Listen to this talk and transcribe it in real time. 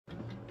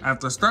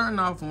After starting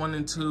off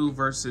 1-2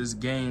 versus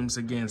games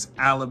against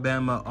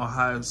Alabama,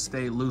 Ohio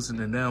State, losing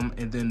to them,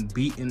 and then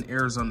beating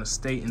Arizona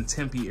State in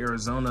Tempe,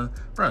 Arizona,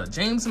 bro,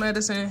 James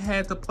Madison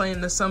had to play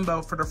in the Sun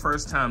Belt for the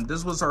first time.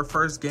 This was our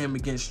first game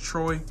against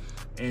Troy,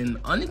 and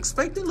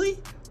unexpectedly,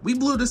 we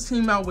blew this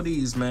team out with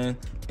ease, man.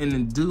 And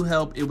in due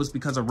help, it was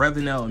because of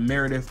Revenell and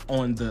Meredith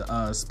on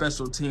the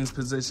special teams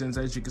positions.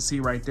 As you can see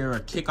right there, a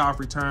kickoff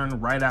return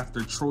right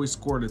after Troy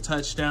scored a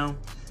touchdown.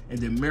 And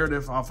then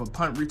Meredith off a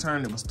punt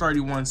return, it was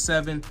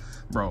 31-7.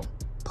 Bro,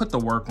 put the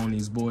work on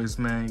these boys,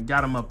 man.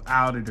 Got them up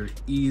out of there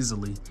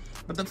easily.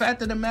 But the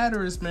fact of the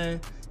matter is,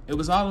 man, it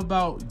was all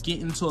about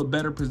getting to a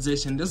better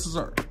position. This was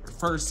our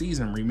first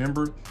season,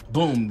 remember?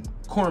 Boom,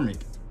 Cormac,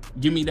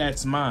 give me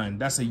that's mine.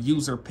 That's a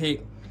user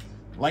pick.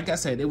 Like I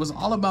said, it was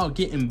all about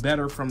getting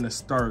better from the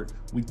start.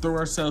 We threw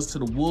ourselves to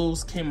the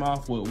Wolves, came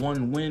off with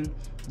 1 win.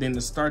 Then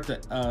to start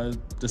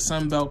the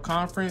Sun Belt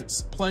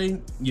Conference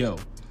play, yo,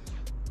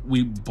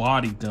 we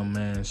bodied them,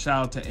 man.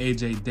 Shout out to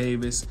AJ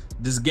Davis.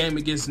 This game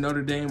against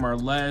Notre Dame, our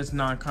last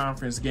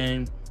non-conference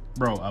game,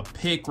 bro, a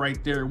pick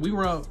right there. We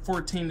were up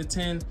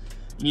 14-10.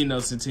 You know,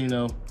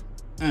 Centino,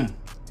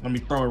 let me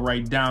throw it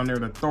right down there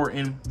to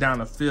Thornton, down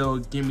the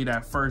field, give me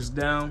that first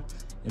down,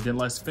 and then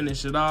let's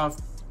finish it off.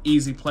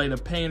 Easy play to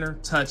Painter,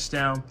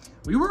 touchdown.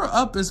 We were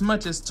up as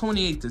much as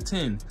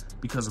 28-10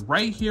 because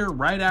right here,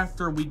 right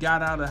after we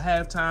got out of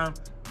halftime,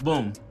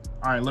 boom.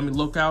 All right, let me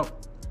look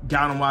out.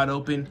 Got him wide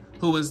open.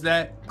 Who was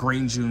that?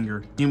 Green Jr.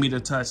 Give me the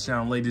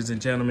touchdown, ladies and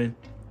gentlemen.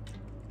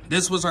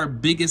 This was our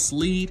biggest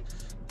lead.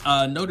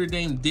 Notre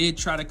Dame did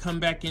try to come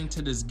back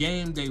into this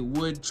game. They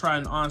would try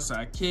an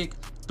onside kick.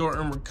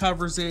 Thornton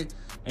recovers it.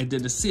 And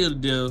then to seal the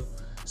deal,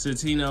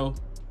 Centino,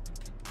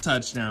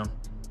 touchdown.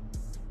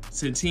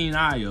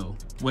 Centino,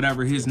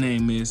 whatever his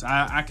name is.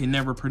 I can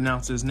never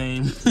pronounce his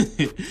name.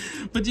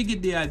 But you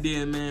get the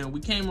idea, man. We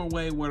came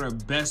away with our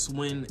best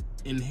win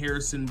in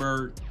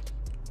Harrisonburg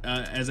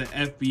as an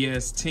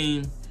FBS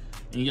team.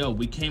 And yo,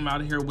 we came out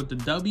of here with the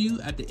W.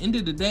 At the end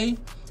of the day,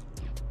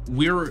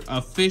 we're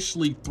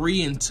officially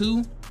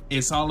 3-2.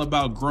 It's all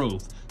about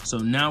growth. So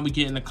now we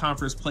get in the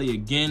conference play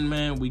again,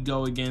 man. We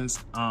go against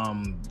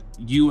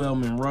UL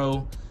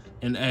Monroe.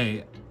 And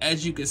hey,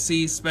 as you can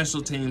see, special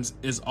teams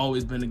has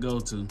always been the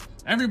go-to.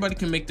 Everybody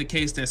can make the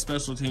case that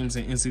special teams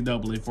in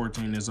NCAA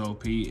 14 is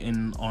OP.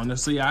 And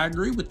honestly, I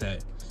agree with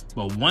that.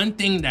 But one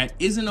thing that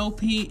isn't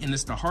OP, and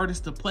it's the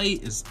hardest to play,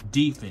 is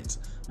defense.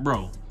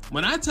 Bro,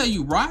 when I tell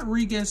you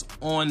Rodriguez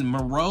on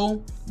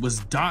Monroe was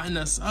dotting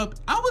us up,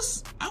 I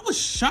was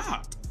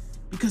shocked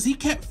because he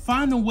kept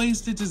finding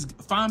ways to just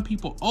find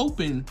people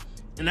open,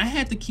 and I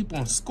had to keep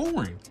on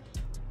scoring.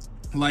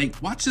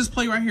 Like, watch this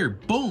play right here.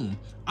 Boom.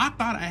 I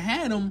thought I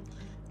had him,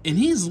 and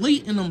he's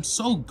leading them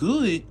so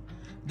good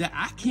that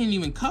I can't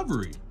even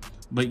cover it.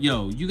 But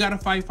yo, you got to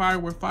fight fire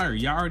with fire.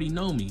 Y'all already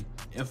know me.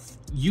 If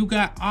you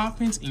got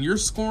offense and you're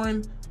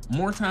scoring,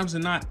 more times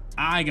than not,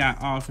 I got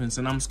offense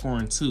and I'm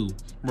scoring too.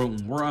 Bro,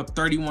 we're up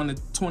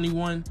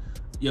 31-21.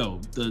 Yo,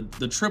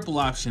 the triple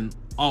option,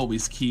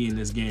 always key in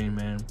this game,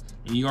 man.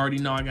 And you already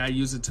know I got to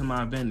use it to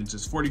my advantage.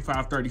 It's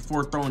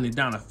 45-34, throwing it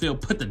down the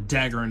field. Put the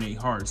dagger in their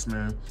hearts,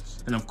 man.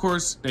 And of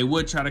course, they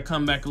would try to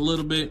come back a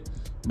little bit.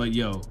 But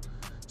yo,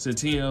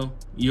 Centino,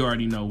 you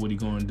already know what he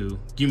going to do.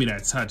 Give me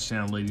that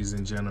touchdown, ladies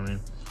and gentlemen.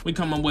 We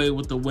come away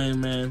with the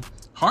win, man.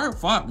 Hard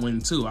fought win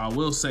too, I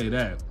will say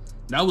that.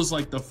 That was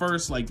like the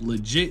first like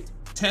legit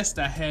test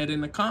I had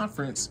in the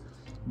conference.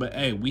 But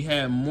hey, we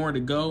had more to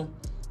go,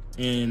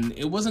 and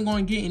it wasn't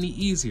going to get any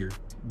easier.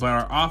 But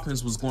our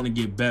offense was going to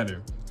get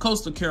better.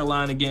 Coastal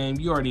Carolina game,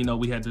 you already know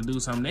we had to do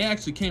something. They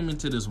actually came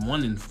into this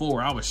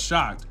 1-4. I was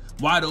shocked.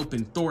 Wide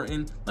open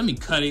Thornton. Let me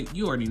cut it.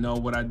 You already know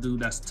what I do.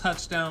 That's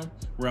touchdown.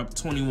 We're up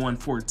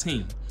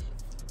 21-14.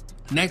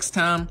 Next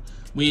time,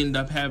 we end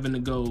up having to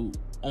go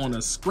on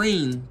a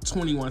screen,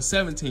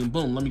 21-17.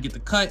 Boom, let me get the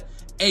cut.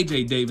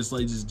 AJ Davis,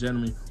 ladies and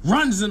gentlemen,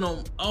 runs in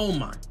on. Oh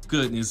my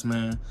goodness,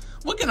 man.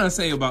 What can I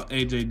say about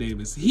AJ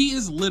Davis? He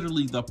is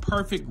literally the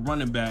perfect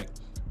running back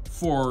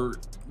for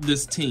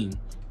this team.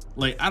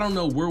 Like, I don't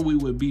know where we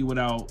would be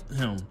without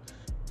him.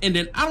 And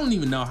then I don't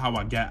even know how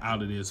I got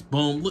out of this.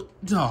 Boom, look.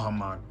 Oh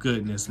my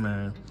goodness,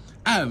 man.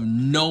 I have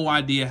no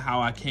idea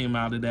how I came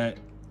out of that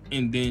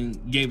and then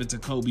gave it to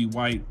Kobe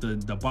White,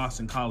 the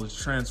Boston College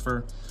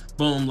transfer.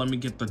 Boom, let me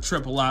get the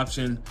triple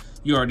option.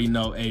 You already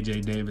know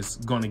AJ Davis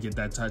going to get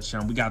that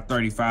touchdown. We got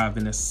 35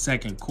 in the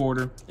second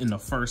quarter in the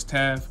first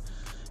half.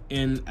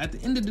 And at the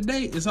end of the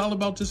day, it's all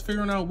about just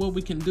figuring out what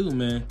we can do,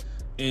 man.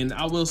 And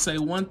I will say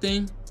one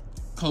thing,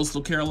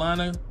 Coastal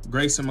Carolina,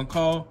 Grayson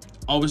McCall,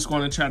 always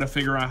going to try to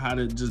figure out how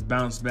to just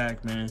bounce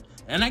back, man.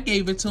 And I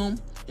gave it to him.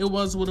 It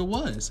was what it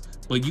was.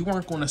 But you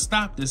weren't going to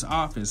stop this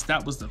offense.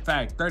 That was the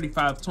fact.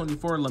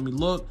 35-24. Let me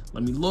look.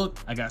 Let me look.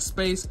 I got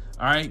space.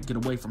 All right. Get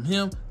away from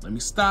him. Let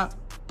me stop.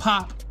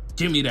 Pop.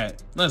 Give me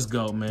that. Let's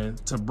go, man.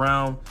 To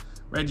Brown.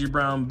 Reggie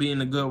Brown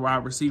being a good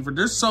wide receiver.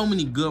 There's so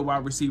many good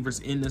wide receivers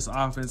in this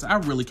offense. I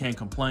really can't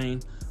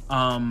complain.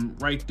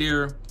 Right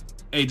there,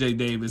 AJ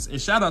Davis.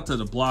 And shout out to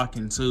the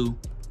blocking, too.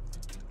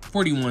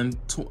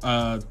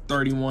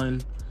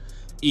 41-31.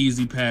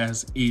 Easy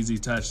pass, easy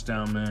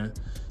touchdown, man.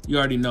 You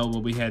already know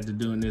what we had to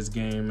do in this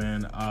game,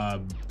 man.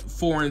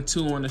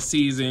 4-2 on the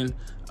season.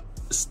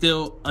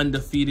 Still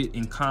undefeated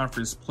in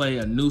conference play.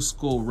 A new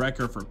school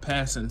record for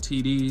passing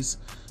TDs.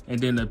 And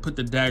then to put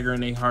the dagger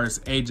in their hearts,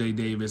 AJ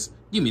Davis,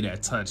 give me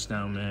that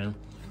touchdown, man.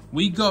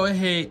 We go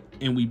ahead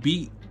and we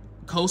beat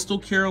Coastal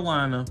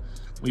Carolina.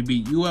 We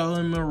beat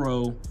ULM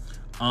Monroe.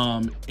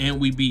 And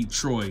we beat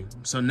Troy.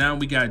 So now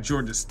we got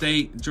Georgia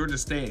State. Georgia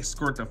State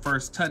scored the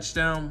first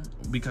touchdown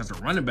because the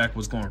running back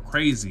was going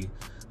crazy.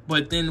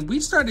 But then we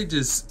started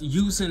just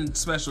using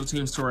special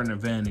teams to our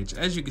advantage.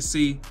 As you can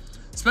see,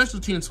 special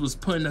teams was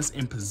putting us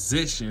in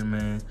position,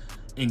 man,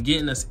 and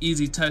getting us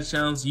easy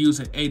touchdowns,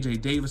 using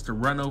AJ Davis to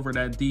run over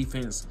that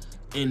defense.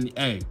 And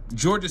hey,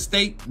 Georgia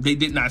State, they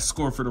did not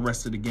score for the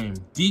rest of the game.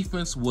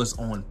 Defense was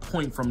on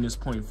point from this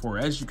point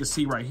forward. As you can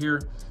see right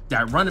here,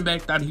 that running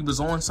back thought he was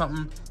on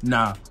something.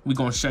 Nah, we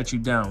gonna shut you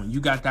down. You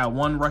got that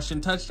one rushing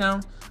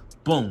touchdown,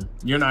 boom,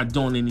 you're not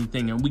doing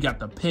anything. And we got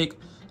the pick.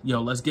 Yo,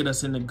 let's get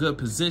us in a good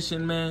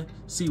position, man.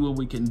 See what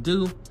we can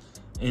do.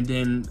 And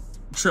then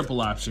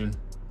triple option,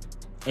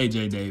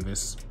 AJ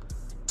Davis,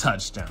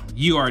 touchdown.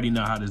 You already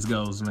know how this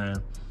goes,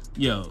 man.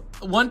 Yo,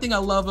 one thing I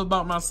love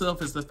about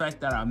myself is the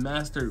fact that I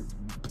mastered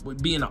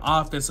being an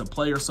offensive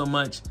player so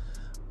much.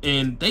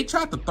 And they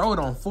tried to throw it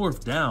on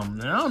 4th down.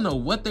 And I don't know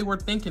what they were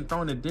thinking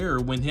throwing it there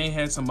when they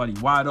had somebody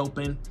wide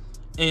open.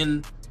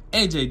 And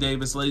AJ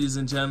Davis, ladies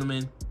and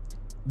gentlemen,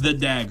 the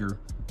dagger.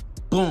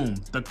 Boom.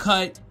 The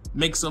cut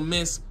makes a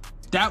miss.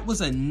 That was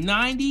a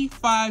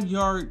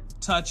 95-yard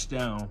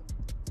touchdown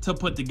to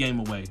put the game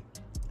away.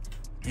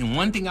 And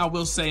one thing I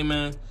will say,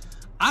 man,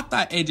 I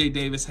thought AJ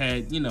Davis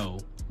had, you know,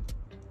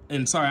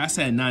 and sorry, I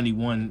said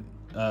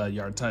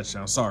 91-yard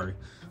touchdown, sorry.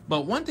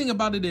 But one thing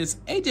about it is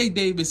AJ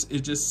Davis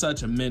is just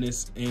such a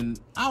menace, and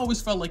I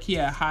always felt like he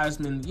had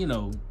Heisman, you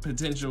know,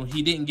 potential.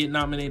 He didn't get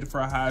nominated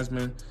for a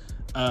Heisman.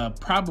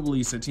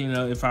 Probably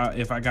Satino,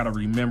 if I gotta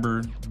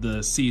remember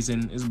the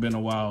season. It's been a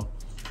while.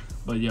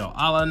 But yo,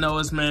 all I know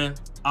is, man,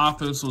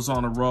 offense was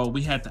on a roll.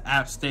 We had the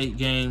App State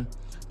game.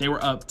 They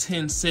were up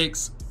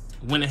 10-6.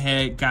 Went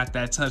ahead, got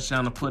that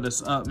touchdown to put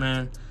us up,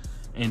 man.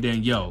 And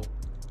then, yo,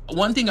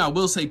 one thing I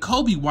will say,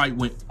 Kobe White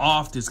went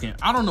off this game.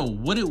 I don't know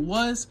what it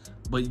was,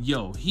 but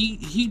yo,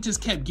 he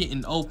just kept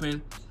getting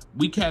open.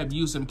 We kept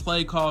using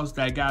play calls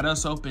that got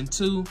us open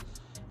too.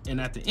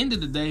 And at the end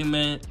of the day,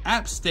 man,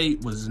 App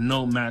State was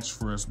no match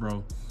for us,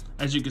 bro.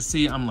 As you can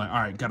see, I'm like, all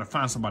right, gotta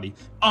find somebody.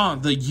 Oh,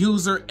 the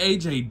user,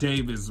 AJ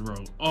Davis, bro.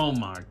 Oh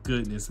my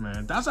goodness,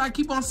 man. That's what I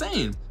keep on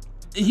saying.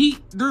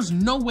 There's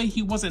no way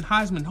he wasn't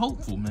Heisman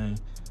hopeful, man.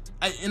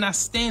 And I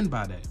stand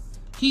by that.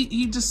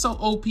 He just so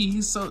OP.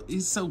 He's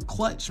so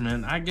clutch,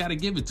 man. I gotta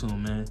give it to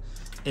him, man.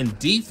 And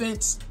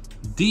defense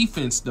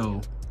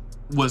though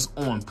was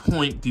on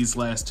point these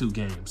last 2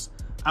 games.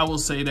 I will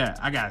say that.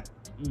 I got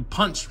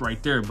punched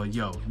right there, but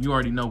yo, you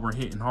already know we're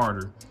hitting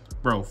harder,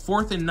 bro.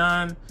 4th and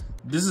 9.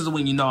 This is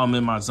when you know I'm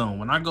in my zone.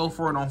 When I go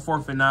for it on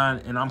 4th and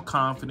 9 and I'm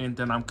confident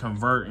that I'm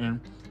converting,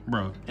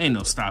 bro, ain't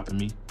no stopping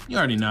me. You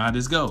already know how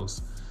this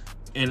goes.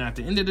 And at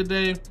the end of the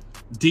day,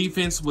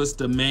 defense was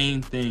the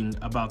main thing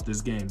about this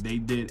game. They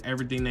did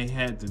everything they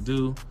had to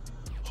do,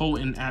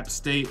 holding App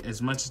State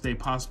as much as they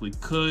possibly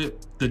could.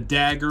 The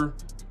dagger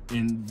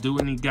and do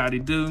what he got to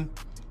do.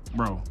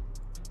 Bro,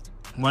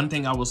 one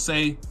thing I will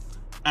say,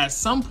 at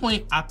some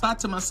point, I thought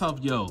to myself,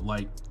 yo,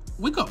 like,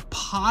 we could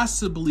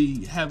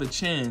possibly have a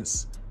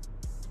chance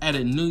at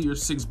a New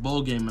Year's Six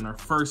bowl game in our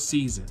first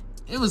season.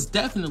 It was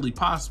definitely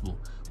possible.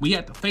 We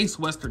had to face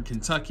Western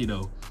Kentucky,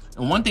 though.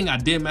 And one thing I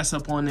did mess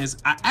up on is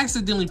I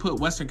accidentally put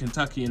Western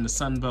Kentucky in the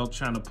Sun Belt,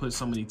 trying to put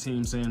so many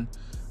teams in.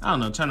 I don't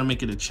know, trying to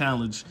make it a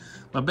challenge.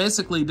 But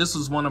basically, this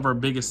was one of our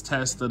biggest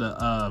tests of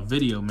the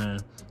video, man.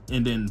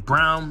 And then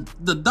Brown,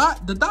 the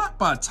dot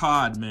by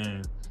Todd,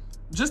 man.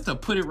 Just to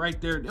put it right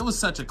there, it was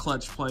such a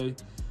clutch play.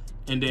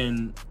 And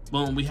then,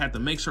 boom, we had to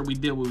make sure we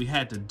did what we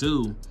had to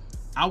do.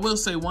 I will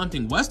say one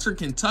thing. Western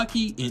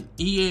Kentucky and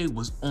EA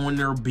was on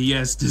their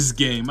BS this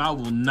game. I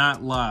will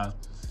not lie.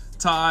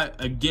 Todd,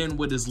 again,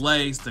 with his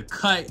legs, the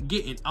cut,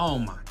 getting, oh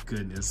my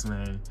goodness,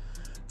 man.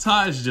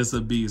 Todd's just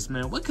a beast,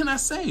 man. What can I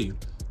say?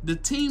 The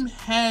team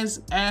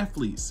has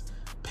athletes.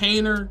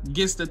 Painter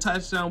gets the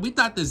touchdown. We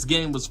thought this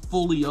game was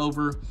fully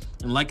over.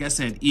 And like I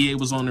said, EA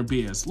was on their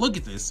BS. Look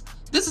at this.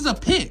 This is a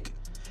pick.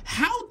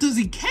 How does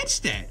he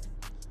catch that?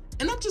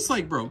 And I'm just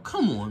like, bro,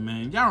 come on,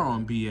 man. Y'all are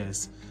on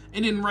BS.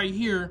 And then right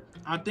here,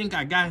 I think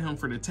I got him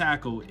for the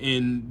tackle,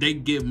 and they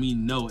give me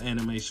no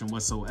animation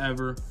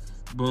whatsoever.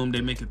 Boom,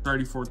 they make it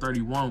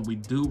 34-31. We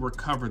do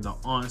recover the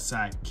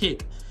onside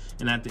kick.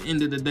 And at the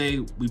end of the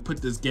day, we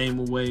put this game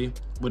away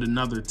with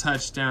another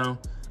touchdown.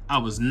 I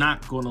was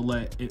not going to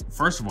let it.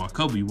 First of all,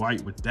 Kobe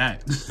White with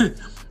that.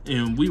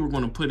 And we were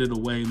going to put it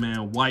away,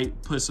 man.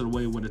 White puts it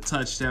away with a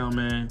touchdown,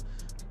 man.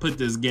 Put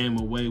this game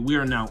away. We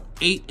are now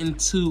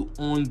 8-2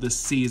 on the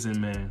season,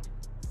 man.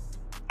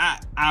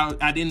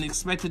 I didn't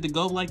expect it to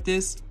go like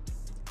this.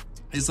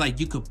 It's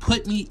like you could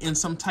put me in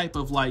some type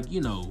of, like,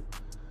 you know,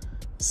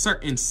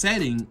 certain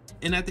setting,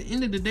 and at the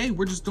end of the day,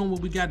 we're just doing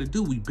what we got to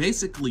do. We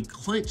basically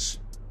clinched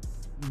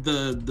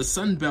the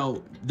Sun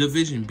Belt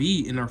Division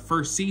B in our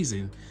first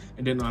season.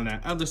 And then on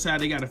that other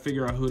side, they got to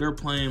figure out who they're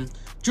playing.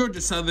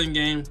 Georgia Southern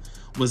game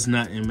was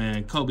nothing,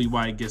 man. Kobe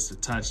White gets the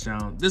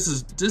touchdown. This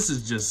is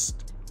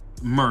just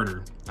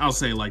murder. I'll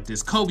say it like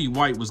this. Kobe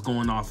White was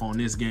going off on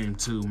this game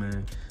too,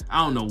 man.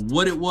 I don't know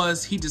what it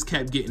was. He just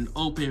kept getting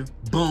open.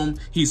 Boom.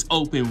 He's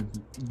open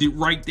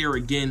right there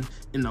again.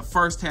 In the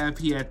first half,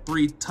 he had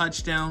 3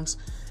 touchdowns.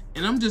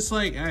 And I'm just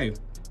like, hey,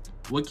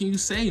 what can you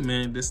say,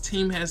 man? This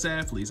team has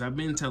athletes. I've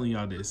been telling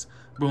y'all this.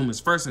 Boom, it's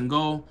 1st and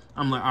goal.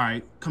 I'm like, all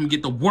right, come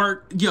get the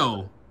work.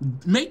 Yo,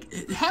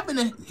 having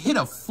to hit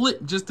a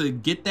flip just to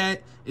get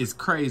that is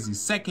crazy.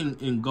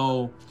 2nd and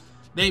goal.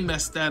 They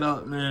messed that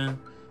up, man.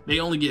 They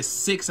only get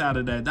 6 out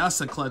of that. That's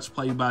a clutch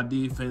play by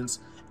defense.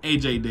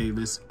 AJ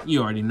Davis,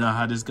 you already know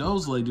how this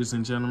goes, ladies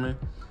and gentlemen.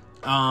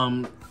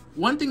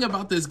 One thing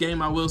about this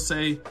game I will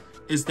say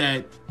is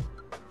that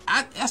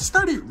I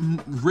started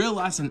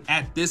realizing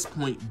at this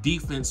point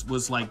defense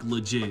was like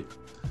legit.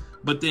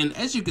 But then,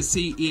 as you can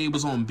see, EA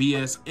was on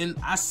BS, and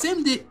I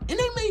simmed it, and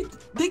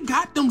they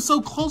got them so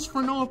close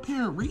for no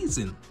apparent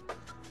reason.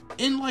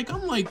 And like,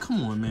 I'm like,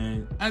 come on,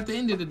 man. At the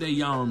end of the day,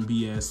 y'all on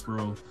BS,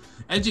 bro.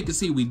 As you can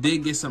see, we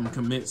did get some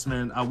commits,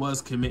 man. I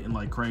was committing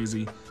like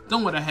crazy.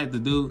 Done what I had to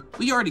do.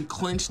 We already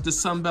clinched the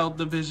Sun Belt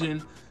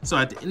Division. So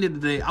at the end of the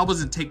day, I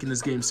wasn't taking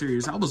this game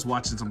serious. I was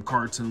watching some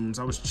cartoons.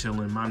 I was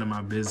chilling, minding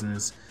my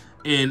business.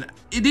 And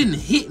it didn't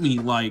hit me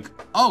like,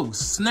 oh,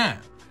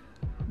 snap.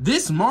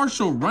 This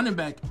Marshall running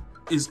back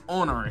is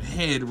on our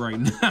head right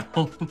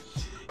now.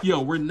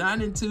 Yo, we're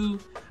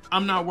 9-2.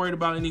 I'm not worried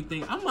about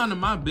anything. I'm minding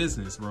my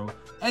business, bro.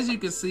 As you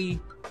can see,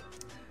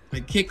 the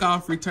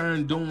kickoff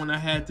return, doing what I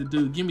had to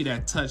do, give me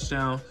that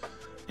touchdown,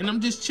 and I'm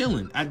just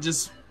chilling.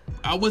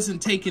 I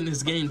wasn't taking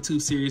this game too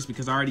serious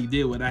because I already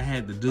did what I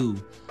had to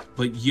do.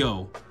 But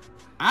yo,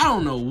 I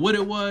don't know what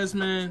it was,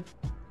 man.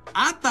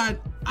 I thought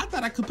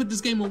I could put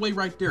this game away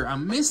right there. I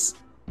missed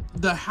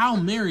the Hail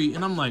Mary,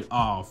 and I'm like,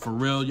 oh, for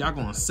real? Y'all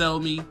gonna sell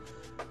me?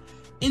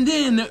 And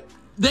then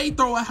they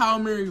throw a Hail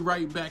Mary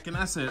right back, and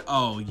I said,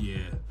 oh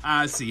yeah,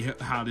 I see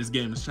how this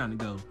game is trying to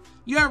go.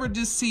 You ever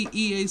just see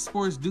EA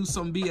Sports do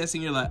some BS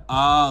and you're like,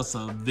 oh,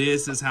 so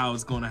this is how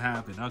it's going to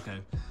happen. Okay,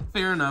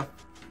 fair enough.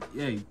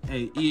 Hey,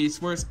 EA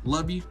Sports,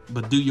 love you,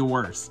 but do your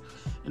worst.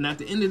 And at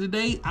the end of the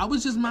day, I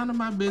was just minding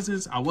my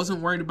business. I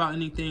wasn't worried about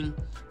anything.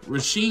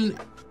 Rasheen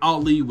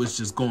Ali was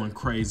just going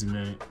crazy,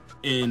 man.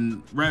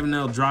 And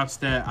Ravenel drops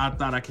that. I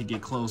thought I could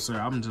get closer.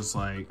 I'm just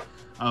like,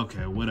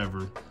 okay,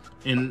 whatever.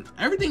 And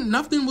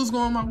nothing was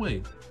going my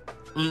way.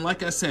 And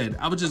like I said,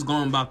 I was just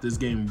going about this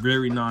game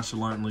very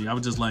nonchalantly. I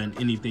was just letting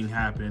anything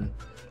happen.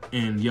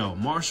 And yo,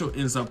 Marshall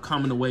ends up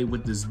coming away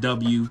with this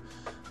W.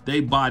 They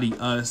body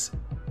us.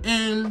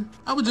 And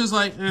I was just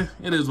like,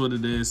 it is what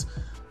it is.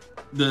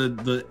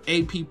 The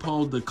AP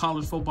poll, the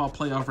college football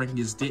playoff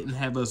rankings didn't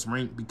have us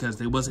ranked because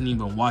they wasn't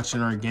even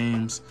watching our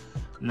games.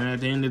 And at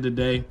the end of the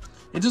day,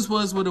 it just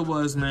was what it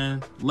was,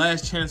 man.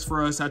 Last chance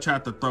for us. I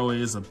tried to throw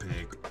it as a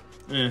pick.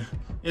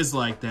 It's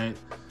like that.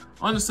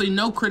 Honestly,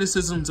 no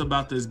criticisms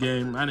about this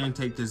game. I didn't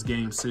take this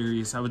game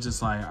serious. I was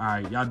just like, all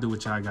right, y'all do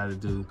what y'all got to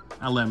do.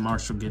 I let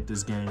Marshall get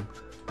this game.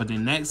 But the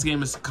next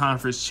game is the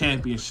conference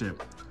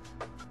championship.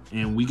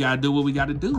 And we got to do what we got to do.